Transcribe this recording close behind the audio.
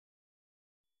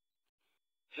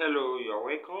Hello, you are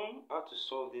welcome. How to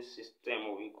solve this system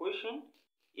of equation.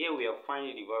 Here we are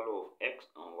finding the value of x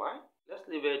and y. Let's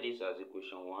label this as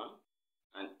equation 1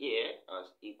 and here as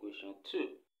equation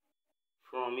 2.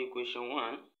 From equation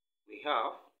 1, we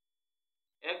have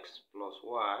x plus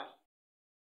y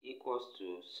equals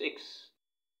to 6.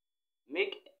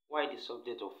 Make y the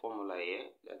subject of formula here.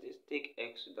 That is, take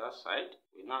x to that side.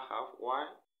 We now have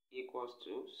y equals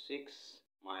to 6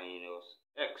 minus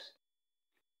x.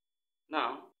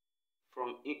 Now,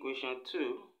 from equation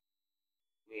 2,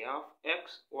 we have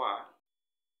xy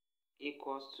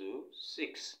equals to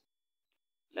 6.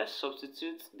 Let's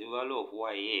substitute the value of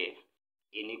y here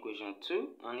in equation 2,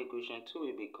 and equation 2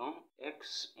 will become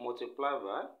x multiplied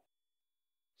by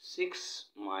 6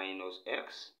 minus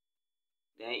x,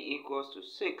 then equals to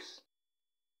 6.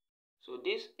 So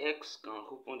this x can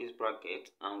open this bracket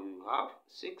and we will have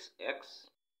 6x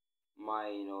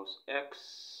minus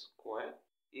x squared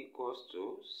equals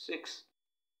to 6.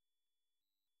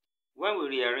 When we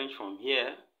rearrange from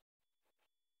here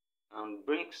and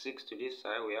bring 6 to this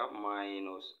side, we have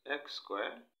minus x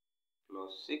squared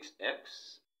plus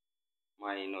 6x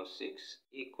minus 6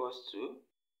 equals to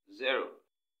 0.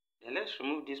 Then let's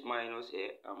remove this minus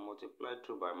here and multiply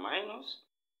through by minus,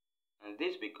 and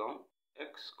this becomes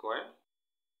x squared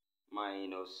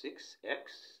minus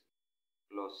 6x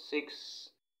plus 6,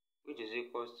 which is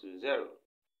equals to 0.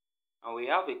 And we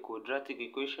have a quadratic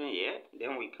equation here.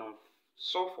 Then we can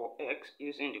solve for x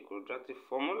using the quadratic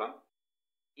formula.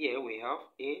 Here we have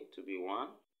a to be 1,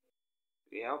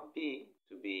 we have b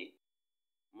to be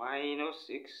minus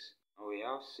 6, and we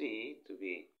have c to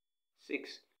be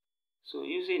 6. So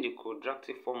using the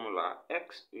quadratic formula,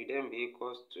 x will then be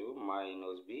equals to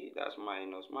minus b, that's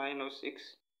minus minus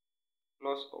 6,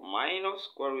 plus or minus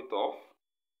square root of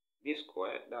b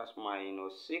squared, that's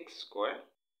minus 6 squared,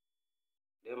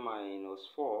 then minus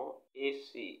 4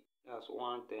 ac, that's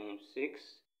 1 times 6,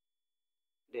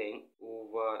 then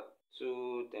over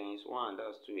 2 times 1,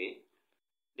 that's 2a.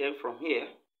 Then from here,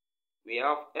 we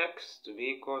have x to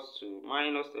be equals to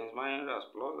minus times minus, that's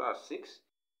plus, that's 6,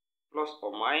 plus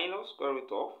or minus square root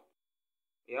of,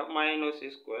 we have minus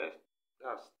 6 squared,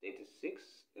 that's 36,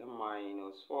 then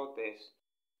minus 4 times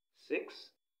 6,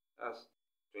 that's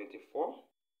 24,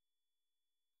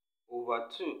 over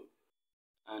 2.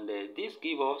 And this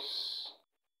gives us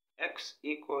x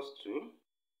equals to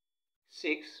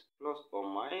 6 plus or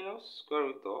minus square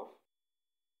root of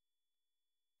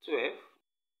 12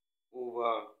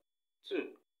 over 2.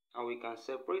 And we can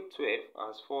separate 12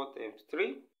 as 4 times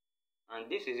 3. And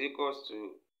this is equals to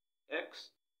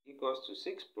x equals to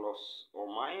 6 plus or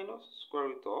minus square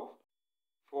root of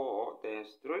 4 times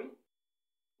 3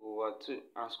 over 2.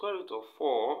 And square root of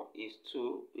 4 is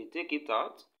 2. We take it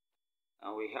out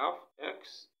and we have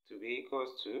x to be equals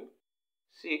to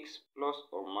 6 plus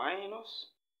or minus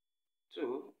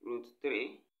 2 root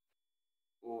 3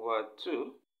 over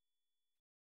 2,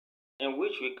 in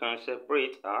which we can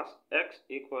separate as x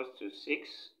equals to 6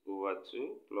 over 2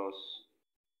 plus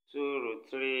 2 root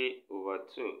 3 over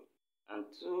 2, and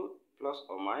 2 plus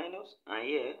or minus, and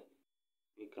here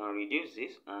we can reduce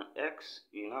this and x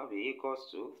will now be equals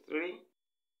to 3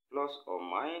 plus or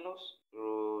minus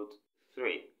root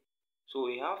 3. So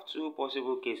we have two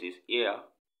possible cases here.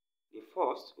 The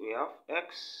first, we have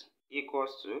x equals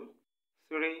to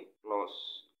 3 plus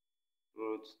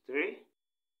root 3,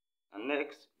 and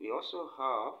next we also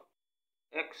have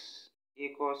x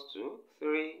equals to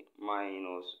 3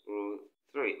 minus root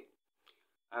 3.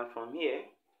 And from here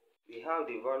we have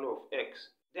the value of x.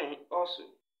 Then also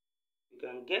we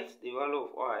can get the value of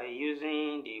y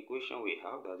using the equation we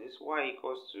have, that is y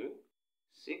equals to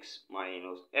 6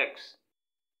 minus x.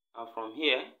 And from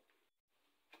here,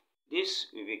 this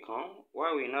will become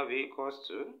y will now be equals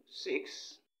to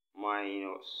 6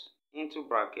 minus into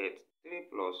bracket 3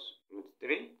 plus root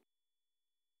 3,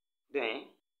 then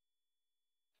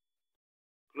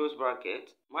close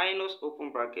bracket minus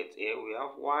open bracket. Here we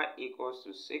have y equals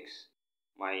to 6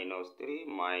 minus 3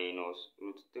 minus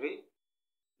root 3.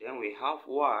 Then we have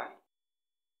y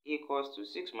equals to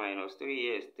 6 minus 3,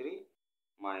 here is 3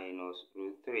 minus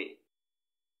root 3.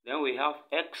 Then we have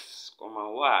x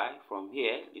comma y. From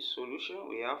here, the solution,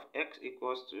 we have x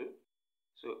equals to,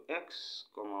 so x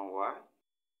comma y,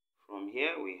 from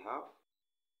here we have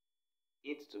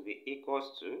it to be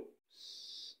equals to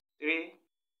 3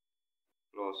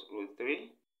 plus root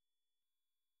 3,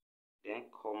 then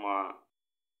comma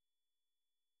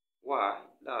y,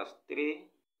 that's 3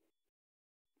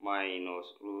 minus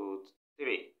root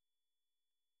 3.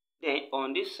 Then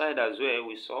on this side as well,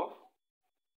 we solve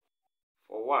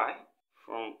for y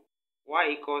from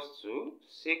y equals to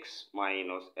 6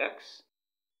 minus x,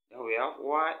 Then we have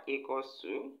y equals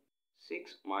to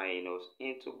 6 minus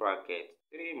into bracket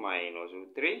 3 minus root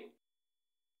 3.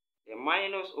 Then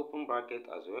minus open bracket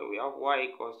as well. We have y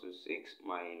equals to 6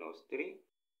 minus 3.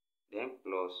 Then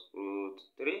plus root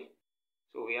 3.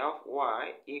 So we have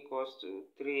y equals to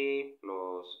 3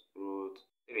 plus root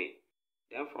 3.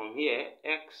 Then from here,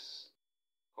 x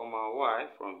comma y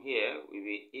from here will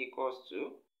be equals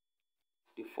to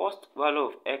the first value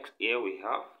of x here we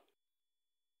have.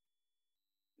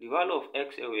 The value of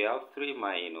x here we have 3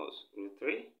 minus root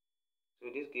 3. So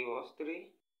this gives us 3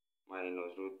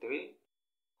 minus root 3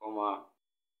 comma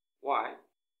y,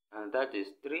 and that is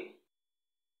 3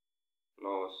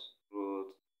 plus root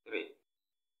 3.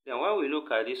 Then when we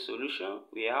look at this solution,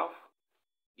 we have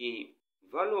the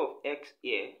value of x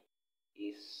here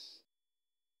is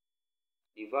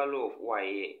the value of y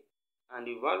here, and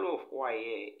the value of y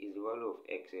here is the value of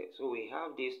x here. So we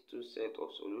have these two sets of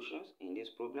solutions in this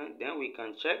problem. Then we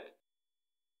can check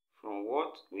from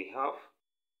what we have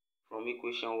from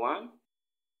equation 1.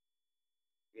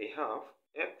 We have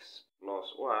x plus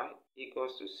y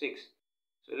equals to 6.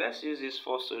 So let's use this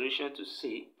first solution to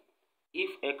see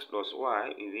if x plus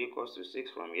y is equals to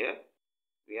 6 from here.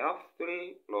 We have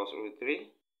 3 plus root 3,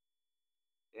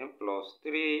 then plus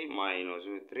 3 minus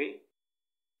root 3.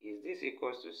 Is this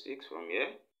equals to 6 from here?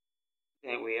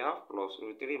 Then we have plus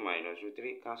root 3 minus root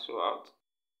 3 cancel out.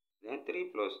 Then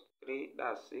 3 plus 3,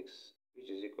 that's 6, which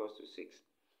is equals to 6.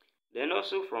 Then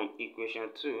also from equation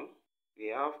 2, we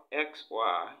have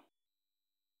xy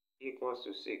equals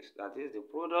to 6. That is the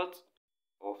product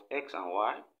of x and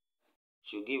y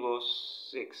should give us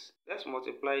 6. Let's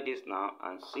multiply this now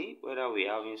and see whether we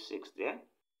have 6 there.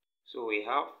 So we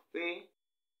have 3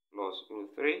 plus root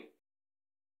 3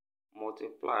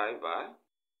 multiplied by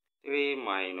 3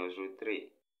 minus root 3.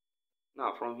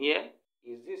 Now from here,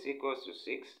 is this equals to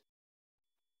 6?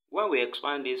 When we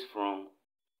expand this from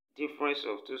difference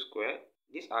of 2 square,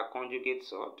 these are conjugate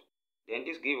sort. Then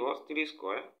this gives us 3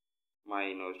 square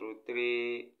minus root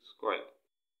 3 square.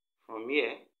 From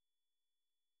here,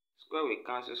 square will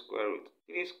cancel square root.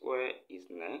 3 square is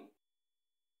 9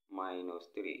 minus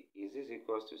 3. Is this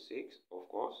equals to 6? Of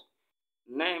course.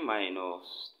 9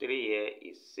 minus 3 here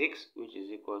is 6, which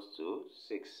is equals to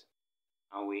 6.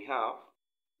 And we have,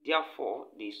 therefore,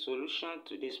 the solution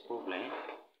to this problem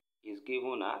is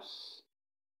given as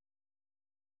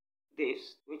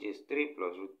this, which is 3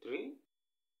 plus root 3,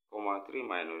 comma 3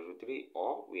 minus root 3,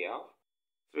 or we have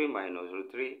 3 minus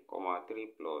root 3, comma 3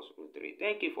 plus root 3.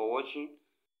 Thank you for watching.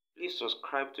 Please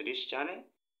subscribe to this channel.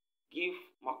 Give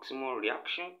maximum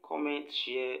reaction, comment,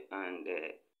 share, and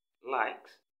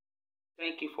likes.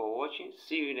 Thank you for watching.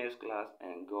 See you next class,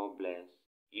 and God bless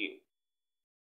you.